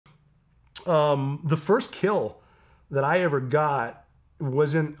The first kill that I ever got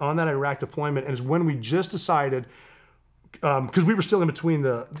was on that Iraq deployment, and it's when we just decided, because we were still in between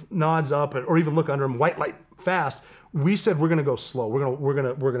the nods up or even look under them, white light fast. We said we're gonna go slow. We're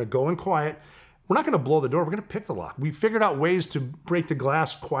gonna go in quiet. We're not gonna blow the door. We're gonna pick the lock. We figured out ways to break the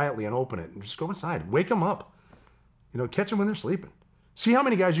glass quietly and open it, and just go inside. Wake them up. You know, catch them when they're sleeping. See how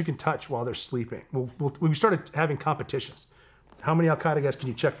many guys you can touch while they're sleeping. We started having competitions. How many Al Qaeda guys can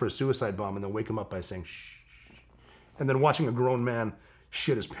you check for a suicide bomb and then wake them up by saying shh? And then watching a grown man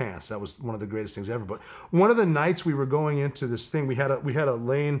shit his pants. That was one of the greatest things ever. But one of the nights we were going into this thing, we had a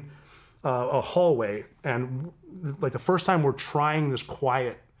lane, a hallway, and like the first time we're trying this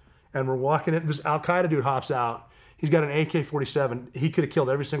quiet, and we're walking in, this Al Qaeda dude hops out. He's got an AK-47. He could have killed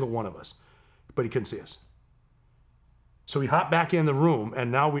every single one of us, but he couldn't see us. So we hopped back in the room,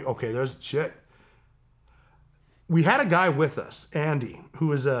 and now there's shit. We had a guy with us, Andy,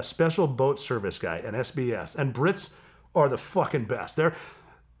 who is a special boat service guy, an SBS, and Brits are the fucking best.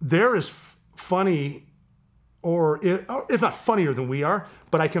 They're as funny, or if not funnier than we are,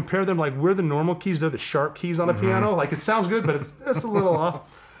 but I compare them like we're the normal keys, they're the sharp keys on a piano. Like it sounds good, but it's a little off.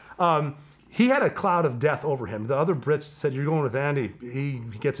 He had a cloud of death over him. The other Brits said, "You're going with Andy. He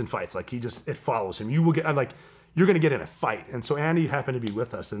gets in fights. Like it follows him. You will get you're going to get in a fight." And so Andy happened to be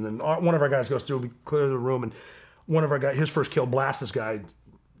with us, and then one of our guys goes through. We clear the room, and one of our guys, his first kill, blasts this guy,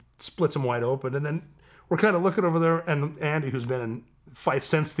 splits him wide open, and then we're kind of looking over there, and Andy, who's been in fights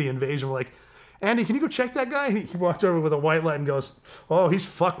since the invasion, we're like, "Andy, can you go check that guy?" And he walked over with a white light and goes, "Oh, he's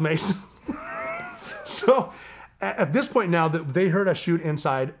fucked, mate." So at this point now that they heard us shoot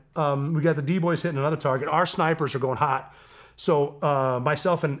inside, we got the D-boys hitting another target. Our snipers are going hot. So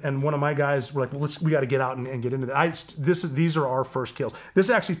myself and one of my guys were like, "Well, we got to get out and get into that." These are our first kills. This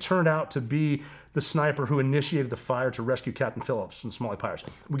actually turned out to be the sniper who initiated the fire to rescue Captain Phillips from the Somali Pirates.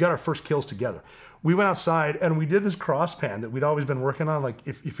 We got our first kills together. We went outside and we did this cross pan that we'd always been working on. Like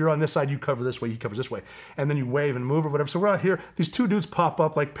if you're on this side, you cover this way, he covers this way, and then you wave and move or whatever. So we're out here. These two dudes pop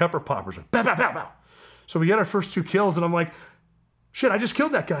up like pepper poppers. Bow, bow, bow, bow. So we get our first two kills, and I'm like, "Shit, I just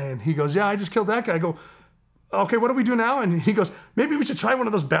killed that guy." And he goes, "Yeah, I just killed that guy." I go, "Okay, what do we do now?" And he goes, "Maybe we should try one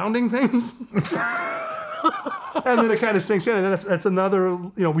of those bounding things." And then it kind of sinks in, and then that's another.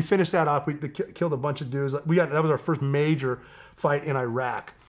 We finished that off. We killed a bunch of dudes. That was our first major fight in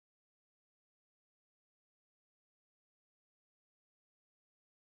Iraq.